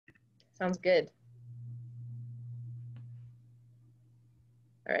Sounds good.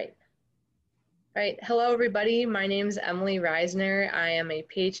 All right. All right. Hello, everybody. My name is Emily Ryznar. I am a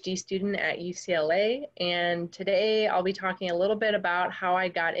PhD student at UCLA, and today I'll be talking a little bit about how I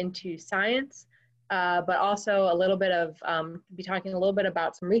got into science, but also a little bit of, be talking a little bit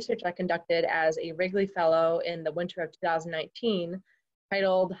about some research I conducted as a Wrigley Fellow in the winter of 2019,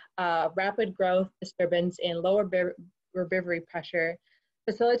 titled Rapid Growth, Disturbance, and Lower Herbivory Pressure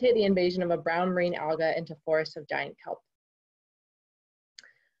Facilitate the Invasion of a Brown Marine Alga into Forests of Giant Kelp.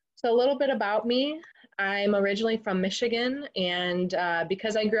 So a little bit about me. I'm originally from Michigan, and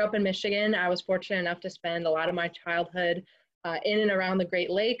because I grew up in Michigan, I was fortunate enough to spend a lot of my childhood in and around the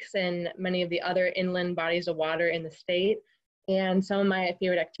Great Lakes and many of the other inland bodies of water in the state. And some of my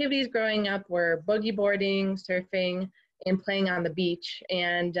favorite activities growing up were boogie boarding, surfing, and playing on the beach.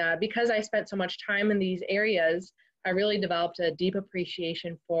 And because I spent so much time in these areas, I really developed a deep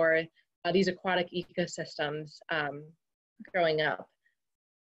appreciation for these aquatic ecosystems growing up.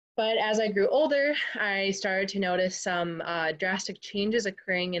 But as I grew older, I started to notice some drastic changes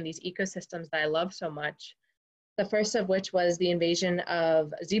occurring in these ecosystems that I love so much. The first of which was the invasion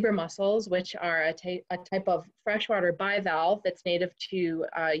of zebra mussels, which are a type of freshwater bivalve that's native to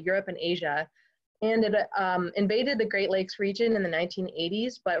Europe and Asia. And it invaded the Great Lakes region in the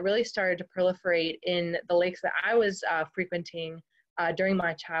 1980s, but really started to proliferate in the lakes that I was frequenting during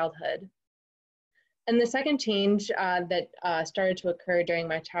my childhood. And the second change that started to occur during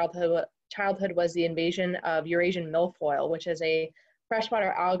my childhood was the invasion of Eurasian milfoil, which is a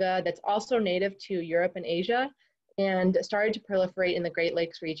freshwater alga that's also native to Europe and Asia, and started to proliferate in the Great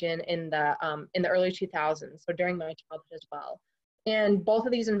Lakes region in the early 2000s, so during my childhood as well. And both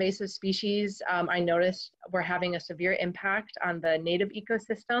of these invasive species, I noticed, were having a severe impact on the native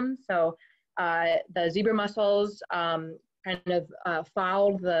ecosystem. So the zebra mussels kind of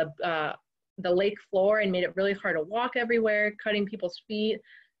fouled the lake floor and made it really hard to walk everywhere, cutting people's feet.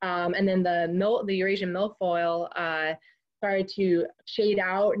 And then the Eurasian milfoil started to shade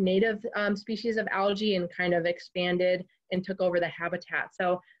out native species of algae and kind of expanded and took over the habitat.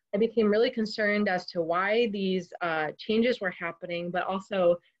 So I became really concerned as to why these changes were happening, but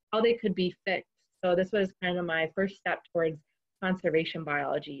also how they could be fixed. So this was kind of my first step towards conservation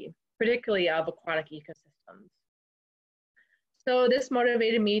biology, particularly of aquatic ecosystems. So this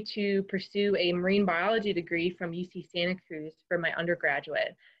motivated me to pursue a marine biology degree from UC Santa Cruz for my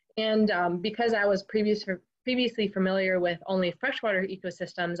undergraduate. And because I was previously familiar with only freshwater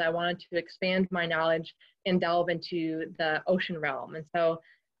ecosystems, I wanted to expand my knowledge and delve into the ocean realm. And so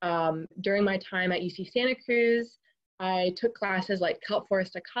during my time at UC Santa Cruz, I took classes like kelp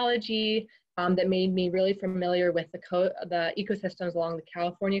forest ecology that made me really familiar with the ecosystems along the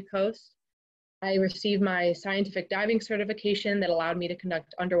California coast. I received my scientific diving certification that allowed me to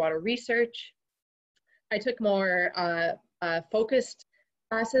conduct underwater research. I took more focused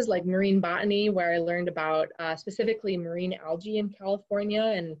classes like marine botany, where I learned about specifically marine algae in California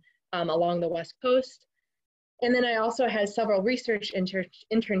and along the West Coast. And then I also had several research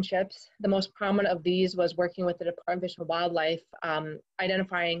internships. The most prominent of these was working with the Department of Fish and Wildlife,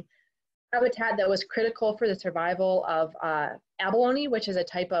 identifying habitat that was critical for the survival of abalone, which is a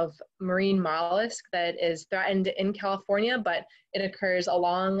type of marine mollusk that is threatened in California, but it occurs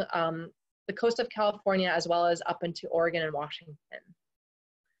along the coast of California as well as up into Oregon and Washington.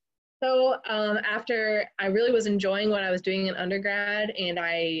 So after I really was enjoying what I was doing in undergrad, and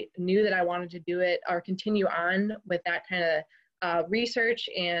I knew that I wanted to do it or continue on with that kind of research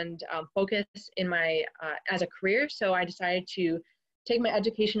and focus in my as a career. So I decided to take my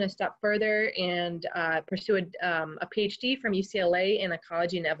education a step further and pursue a PhD from UCLA in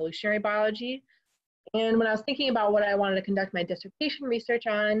ecology and evolutionary biology. And when I was thinking about what I wanted to conduct my dissertation research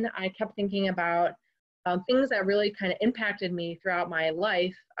on, I kept thinking about things that really kind of impacted me throughout my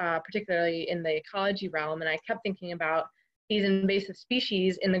life, particularly in the ecology realm. And I kept thinking about these invasive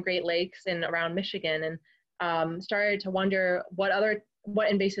species in the Great Lakes and around Michigan, and started to wonder what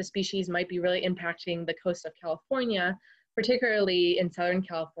invasive species might be really impacting the coast of California, particularly in Southern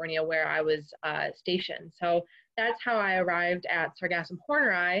California where I was stationed. So that's how I arrived at Sargassum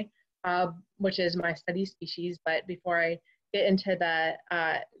horneri, which is my study species. But before I get into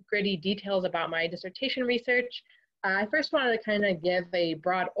the gritty details about my dissertation research, I first wanted to kind of give a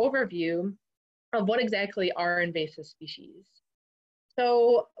broad overview of what exactly are invasive species.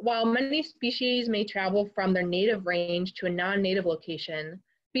 So while many species may travel from their native range to a non-native location,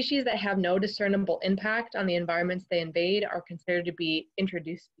 species that have no discernible impact on the environments they invade are considered to be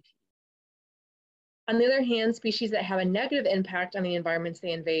introduced species. On the other hand, species that have a negative impact on the environments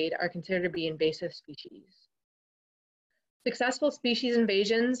they invade are considered to be invasive species. Successful species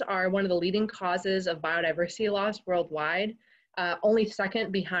invasions are one of the leading causes of biodiversity loss worldwide, only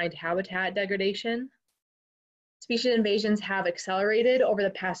second behind habitat degradation. Species invasions have accelerated over the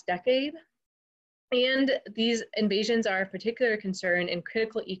past decade, and these invasions are of particular concern in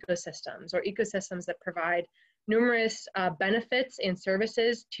critical ecosystems, or ecosystems that provide numerous benefits and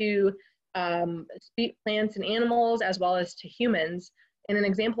services to plants and animals, as well as to humans. And an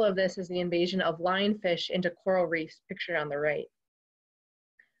example of this is the invasion of lionfish into coral reefs, pictured on the right.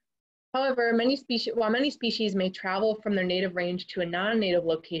 However, while many species may travel from their native range to a non-native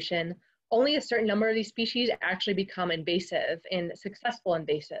location, only a certain number of these species actually become invasive and successful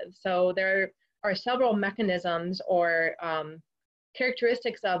invasive. So there are several mechanisms or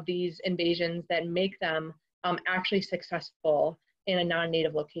characteristics of these invasions that make them actually successful in a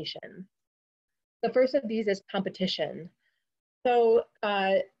non-native location. The first of these is competition. So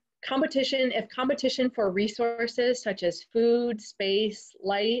if competition for resources such as food, space,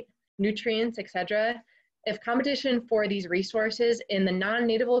 light, nutrients, etc., if competition for these resources in the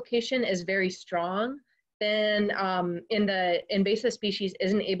non-native location is very strong, then in the invasive species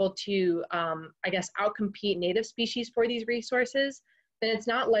isn't able to, outcompete native species for these resources, then it's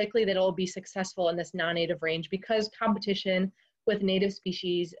not likely that it will be successful in this non-native range, because competition with native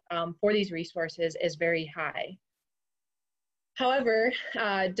species for these resources is very high. However,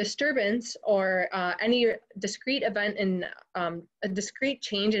 disturbance or any discrete event in a discrete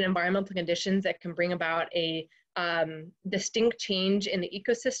change in environmental conditions that can bring about a distinct change in the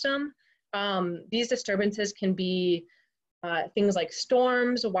ecosystem. These disturbances can be things like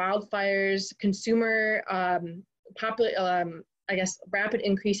storms, wildfires, consumer, rapid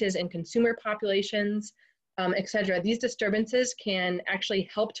increases in consumer populations, etc. These disturbances can actually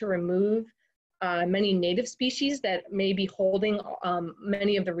help to remove many native species that may be holding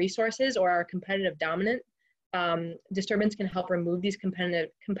many of the resources or are competitive dominant. Disturbance can help remove these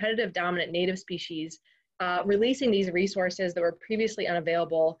competitive dominant native species, releasing these resources that were previously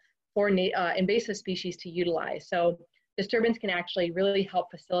unavailable for invasive species to utilize. So disturbance can actually really help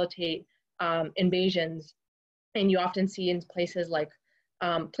facilitate invasions. And you often see in places like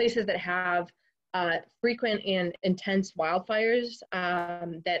places that have frequent and intense wildfires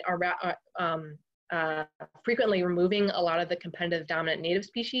that are frequently removing a lot of the competitive dominant native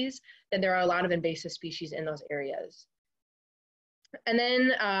species, that there are a lot of invasive species in those areas. And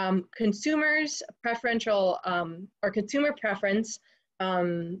then consumers' preferential or consumer preference,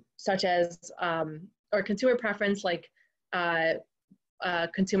 such as, or consumer preference like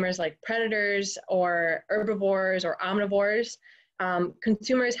consumers like predators or herbivores or omnivores.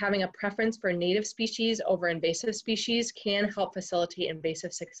 Consumers having a preference for native species over invasive species can help facilitate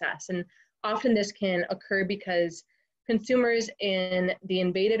invasive success. And often this can occur because consumers in the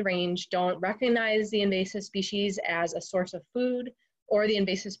invaded range don't recognize the invasive species as a source of food, or the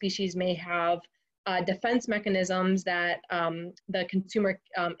invasive species may have defense mechanisms that the consumer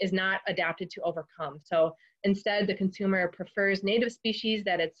is not adapted to overcome. So instead, the consumer prefers native species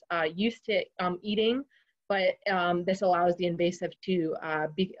that it's used to eating, but this allows the invasive to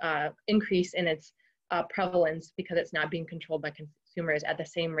increase in its prevalence because it's not being controlled by consumers at the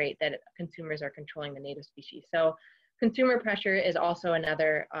same rate that consumers are controlling the native species. So consumer pressure is also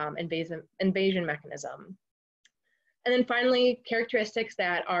another invasion mechanism. And then finally, characteristics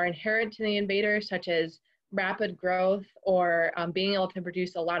that are inherent to the invader, such as rapid growth, or being able to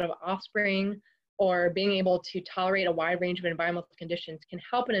produce a lot of offspring, or being able to tolerate a wide range of environmental conditions, can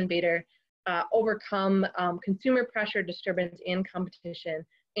help an invader overcome consumer pressure, disturbance, and competition,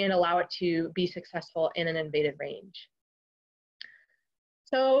 and allow it to be successful in an invaded range.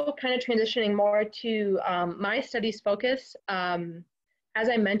 So kind of transitioning more to my study's focus, as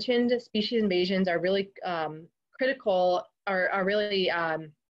I mentioned, species invasions are really critical, are really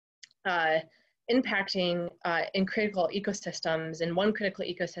impacting in critical ecosystems. And one critical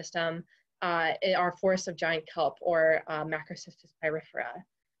ecosystem are forests of giant kelp, or Macrocystis pyrifera.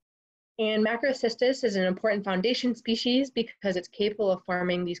 And Macrocystis is an important foundation species because it's capable of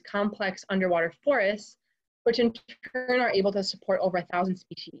forming these complex underwater forests, which in turn are able to support over 1,000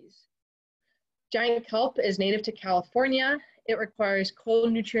 species. Giant kelp is native to California. It requires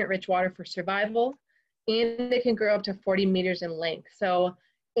cold, nutrient-rich water for survival, and it can grow up to 40 meters in length. So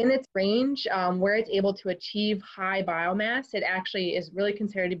in its range, where it's able to achieve high biomass, it actually is really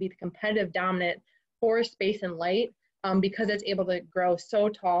considered to be the competitive dominant for space and light, because it's able to grow so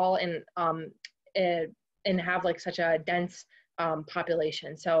tall and have like such a dense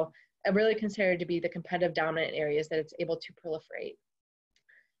population. So really considered to be the competitive dominant areas that it's able to proliferate.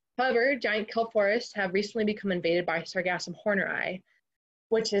 However, giant kelp forests have recently become invaded by Sargassum horneri.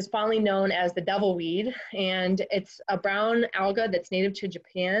 which is fondly known as the devil weed. And it's a brown alga that's native to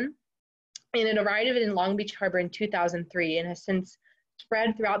Japan. And it arrived in Long Beach Harbor in 2003 and has since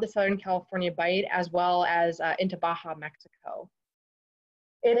spread throughout the Southern California Bight as well as into Baja, Mexico.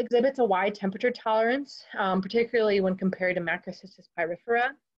 It exhibits a wide temperature tolerance, particularly when compared to Macrocystis pyrifera.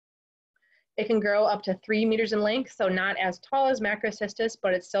 It can grow up to 3 meters in length, so not as tall as Macrocystis,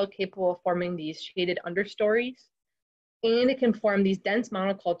 but it's still capable of forming these shaded understories. And it can form these dense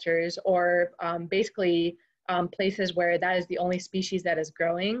monocultures, or basically places where that is the only species that is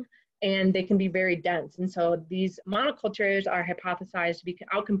growing, and they can be very dense. And so these monocultures are hypothesized to be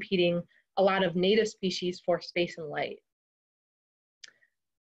outcompeting a lot of native species for space and light.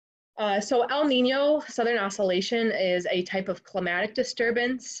 So El Nino, Southern Oscillation, is a type of climatic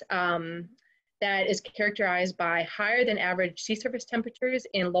disturbance that is characterized by higher than average sea surface temperatures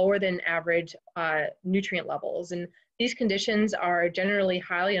and lower than average nutrient levels. And these conditions are generally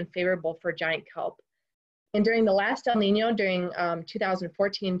highly unfavorable for giant kelp. And during the last El Nino, during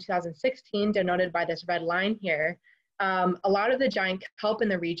 2014, 2016, denoted by this red line here, a lot of the giant kelp in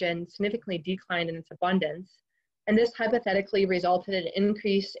the region significantly declined in its abundance. And this hypothetically resulted in an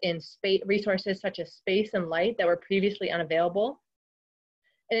increase in resources such as space and light that were previously unavailable.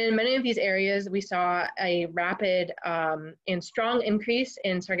 And in many of these areas, we saw a rapid and strong increase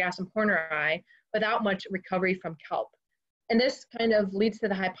in Sargassum horneri without much recovery from kelp. And this kind of leads to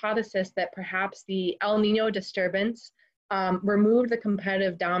the hypothesis that perhaps the El Nino disturbance removed the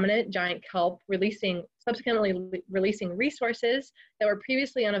competitive dominant giant kelp, subsequently releasing resources that were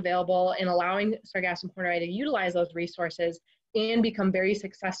previously unavailable and allowing Sargassum horneri to utilize those resources and become very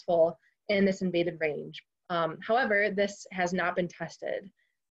successful in this invaded range. However, this has not been tested.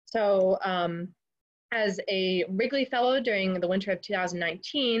 So as a Wrigley Fellow during the winter of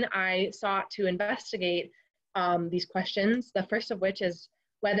 2019, I sought to investigate these questions, the first of which is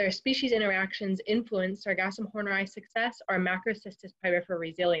whether species interactions influence Sargassum horneri success or Macrocystis pyrifera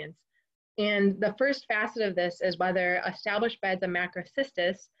resilience. And the first facet of this is whether established beds of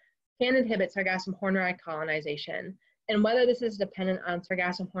Macrocystis can inhibit Sargassum horneri colonization, and whether this is dependent on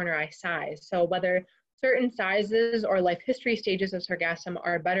Sargassum horneri size. So whether certain sizes or life history stages of Sargassum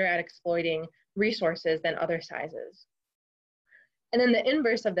are better at exploiting resources than other sizes. And then the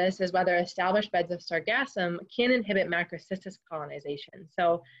inverse of this is whether established beds of Sargassum can inhibit Macrocystis colonization.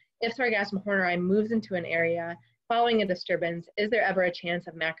 So if Sargassum horneri moves into an area following a disturbance, is there ever a chance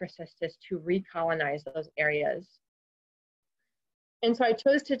of Macrocystis to recolonize those areas? And so I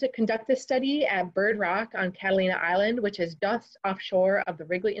chose to conduct this study at Bird Rock on Catalina Island, which is just offshore of the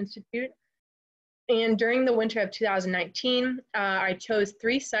Wrigley Institute. And during the winter of 2019, I chose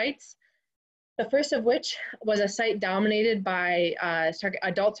 3 sites. The first of which was a site dominated by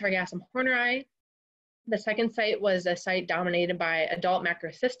adult Sargassum horneri. The second site was a site dominated by adult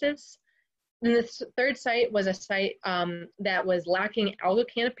Macrocystis. And the third site was a site that was lacking algal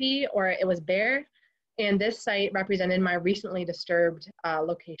canopy, or it was bare. And this site represented my recently disturbed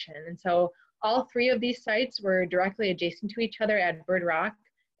location. And so all 3 of these sites were directly adjacent to each other at Bird Rock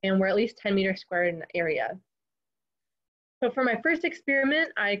and were at least 10 meters squared in area. So for my first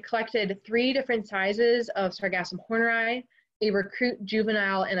experiment, I collected 3 different sizes of Sargassum horneri, a recruit,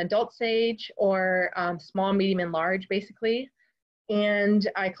 juvenile, and adult sage, or small, medium, and large, basically. And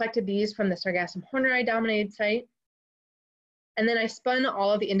I collected these from the Sargassum horneri dominated site. And then I spun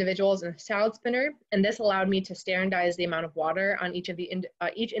all of the individuals in a salad spinner, and this allowed me to standardize the amount of water on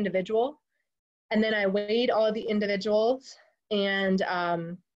each individual. And then I weighed all of the individuals, and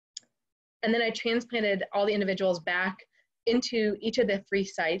then I transplanted all the individuals back into each of the 3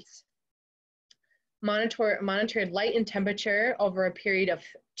 sites, monitored light and temperature over a period of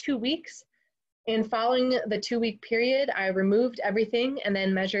 2 weeks. And following the 2-week period, I removed everything and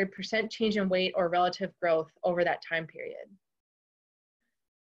then measured percent change in weight or relative growth over that time period.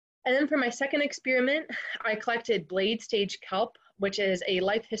 And then for my second experiment, I collected blade stage kelp, which is a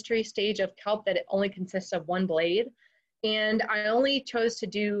life history stage of kelp that it only consists of 1 blade. And I only chose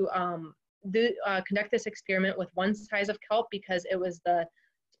to conduct this experiment with 1 size of kelp because it was the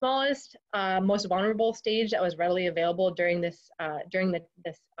smallest, most vulnerable stage that was readily available during this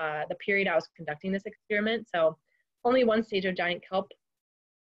the period I was conducting this experiment. So only 1 stage of giant kelp.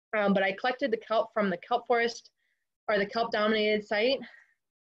 But I collected the kelp from the kelp forest, or the kelp dominated site,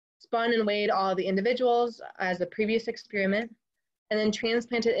 spun and weighed all the individuals as the previous experiment, and then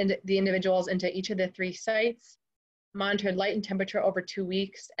transplanted the individuals into each of the 3 sites, monitored light and temperature over 2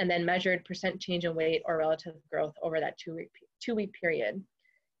 weeks, and then measured percent change in weight or relative growth over that 2-week period.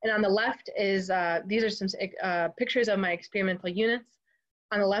 And on the left is, these are some pictures of my experimental units.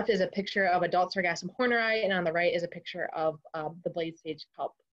 On the left is a picture of adult Sargassum horneri, and on the right is a picture of the blade stage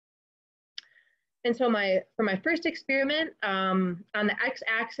kelp. And so for my first experiment, on the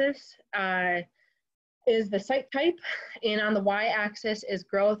x-axis is the site type, and on the y-axis is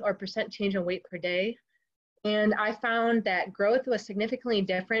growth or percent change in weight per day. And I found that growth was significantly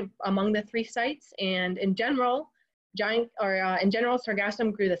different among the 3 sites, and in general,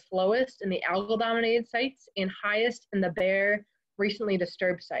 Sargassum grew the slowest in the algal-dominated sites and highest in the bare, recently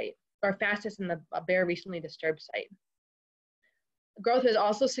disturbed site, or fastest in the bare, recently disturbed site. Growth is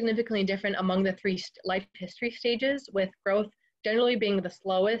also significantly different among the 3 life history stages, with growth generally being the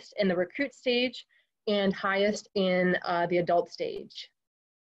slowest in the recruit stage and highest in the adult stage.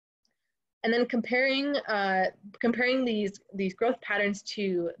 And then comparing these growth patterns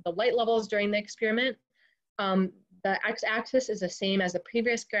to the light levels during the experiment, the x-axis is the same as the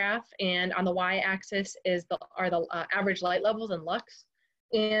previous graph, and on the y-axis are the average light levels in lux.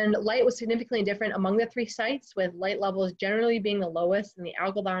 And light was significantly different among the 3 sites, with light levels generally being the lowest in the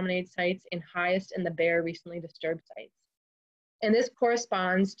algal-dominated sites and highest in the bare, recently disturbed sites. And this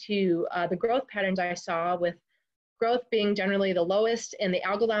corresponds to the growth patterns I saw, with growth being generally the lowest in the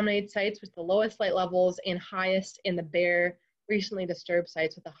algal-dominated sites with the lowest light levels and highest in the bare, recently disturbed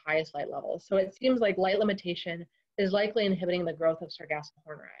sites with the highest light levels. So it seems like light limitation is likely inhibiting the growth of Sargassum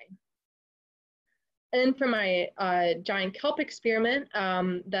horneri. And for my giant kelp experiment,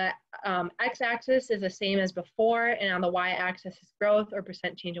 the x-axis is the same as before, and on the y-axis is growth or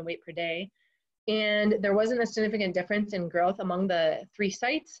percent change in weight per day. And there wasn't a significant difference in growth among the 3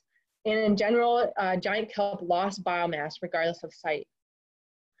 sites. And in general, giant kelp lost biomass regardless of site.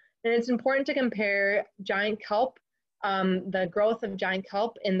 And it's important to compare giant kelp, the growth of giant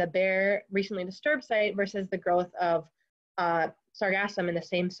kelp in the bare, recently disturbed site versus the growth of Sargassum in the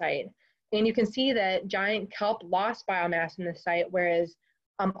same site. And you can see that giant kelp lost biomass in this site, whereas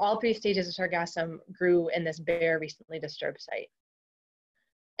all 3 stages of Sargassum grew in this bare, recently disturbed site.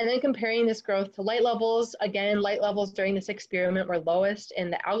 And then comparing this growth to light levels, again, light levels during this experiment were lowest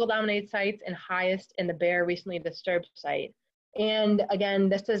in the algal-dominated sites and highest in the bare, recently disturbed site. And again,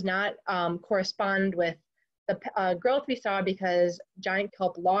 this does not correspond with the growth we saw, because giant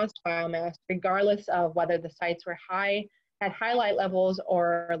kelp lost biomass regardless of whether the sites were had high light levels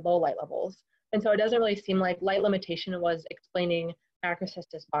or low light levels. And so it doesn't really seem like light limitation was explaining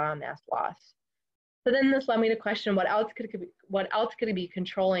Macrocystis biomass loss. So then this led me to question what else could it be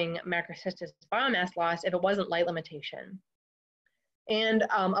controlling Macrocystis biomass loss if it wasn't light limitation. And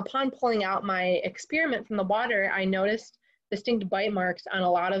upon pulling out my experiment from the water, I noticed distinct bite marks on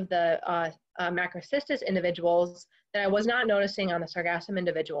a lot of the Macrocystis individuals that I was not noticing on the Sargassum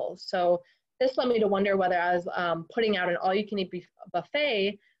individuals. So this led me to wonder whether I was putting out an all-you-can-eat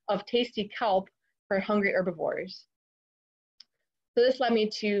buffet of tasty kelp for hungry herbivores. So this led me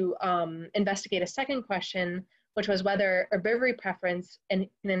to investigate a second question, which was whether herbivory preference can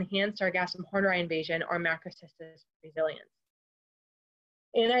enhance Sargassum horneri invasion or Macrocystis resilience.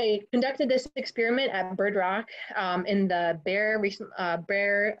 And I conducted this experiment at Bird Rock in the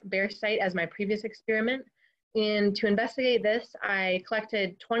Bear site as my previous experiment. And to investigate this, I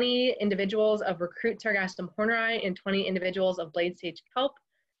collected 20 individuals of recruit Sargassum horneri and 20 individuals of blade stage kelp.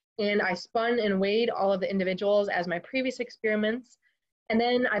 And I spun and weighed all of the individuals as my previous experiments. And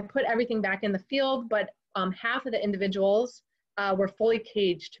then I put everything back in the field, but half of the individuals were fully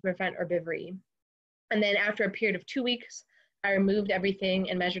caged to prevent herbivory. And then after a period of 2 weeks, I removed everything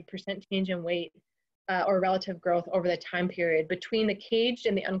and measured percent change in weight or relative growth over the time period between the caged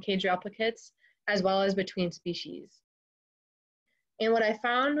and the uncaged replicates, as well as between species. And what I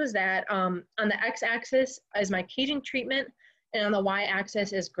found was that on the x-axis is my caging treatment, and on the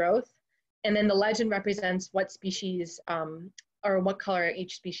y-axis is growth. And then the legend represents what species or what color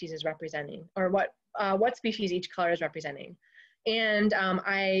each species is representing, or what species each color is representing. And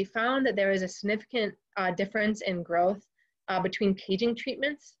I found that there is a significant difference in growth between caging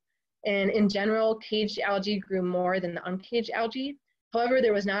treatments. And in general, caged algae grew more than the uncaged algae. However,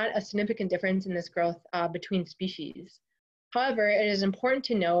 there was not a significant difference in this growth between species. However, it is important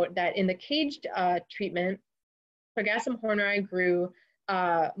to note that in the caged treatment, Sargassum horneri grew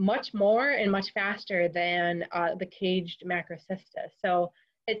much more and much faster than the caged Macrocystis. So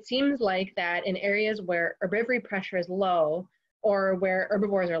it seems like that in areas where herbivory pressure is low or where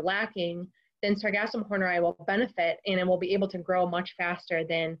herbivores are lacking, then Sargassum horneri will benefit and it will be able to grow much faster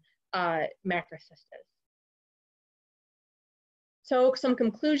than Macrocystis. So some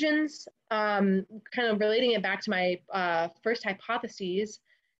conclusions, kind of relating it back to my first hypotheses,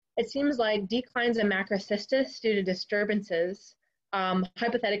 it seems like declines in Macrocystis due to disturbances,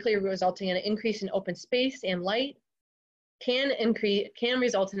 hypothetically resulting in an increase in open space and light, can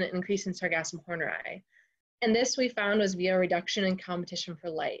result in an increase in Sargassum horneri. And this we found was via reduction in competition for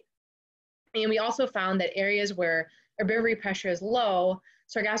light. And we also found that areas where herbivory pressure is low,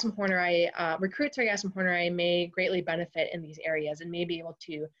 Sargassum horneri, recruit Sargassum horneri may greatly benefit in these areas and may be able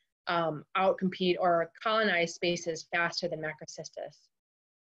to outcompete or colonize spaces faster than Macrocystis.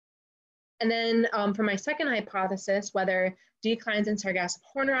 And then for my second hypothesis, whether declines in Sargassum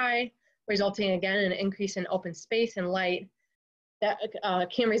horneri, resulting again in an increase in open space and light, that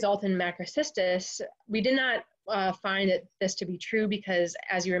can result in Macrocystis, we did not find this to be true because,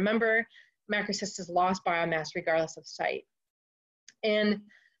 as you remember, Macrocystis lost biomass regardless of site. And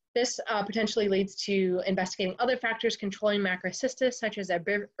this potentially leads to investigating other factors controlling Macrocystis, such as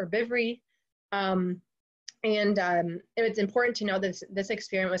herbivory. It's important to know that this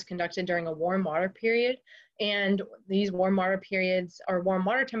experiment was conducted during a warm water period, and these warm water periods or warm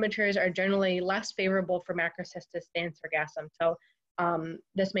water temperatures are generally less favorable for Macrocystis than Sargassum. So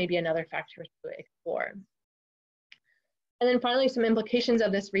this may be another factor to explore. And then finally, some implications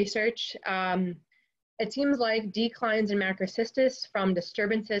of this research. It seems like declines in Macrocystis from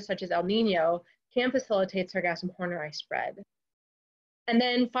disturbances such as El Nino can facilitate Sargassum horneri spread. And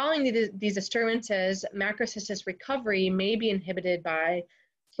then following these disturbances, Macrocystis recovery may be inhibited by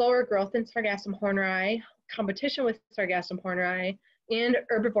slower growth in Sargassum horneri, competition with Sargassum horneri, and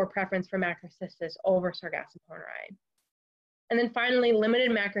herbivore preference for Macrocystis over Sargassum horneri. And then finally, limited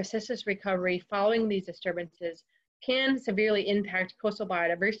Macrocystis recovery following these disturbances can severely impact coastal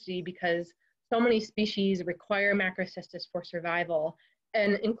biodiversity because so many species require Macrocystis for survival,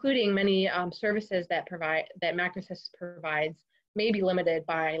 and including many services that Macrocystis provides may be limited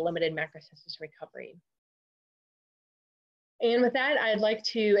by limited Macrocystis recovery. And with that, I'd like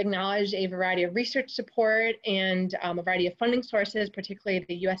to acknowledge a variety of research support and a variety of funding sources, particularly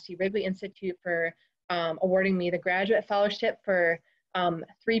the USC Wrigley Institute for awarding me the graduate fellowship for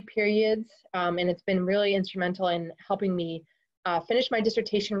 3 periods. And it's been really instrumental in helping me finish my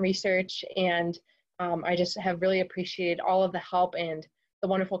dissertation research. And I just have really appreciated all of the help and the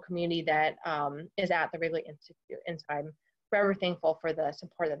wonderful community that is at the Wrigley Institute. And so I'm forever thankful for the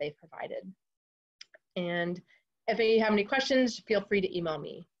support that they've provided. And if you have any questions, feel free to email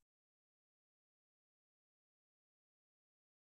me.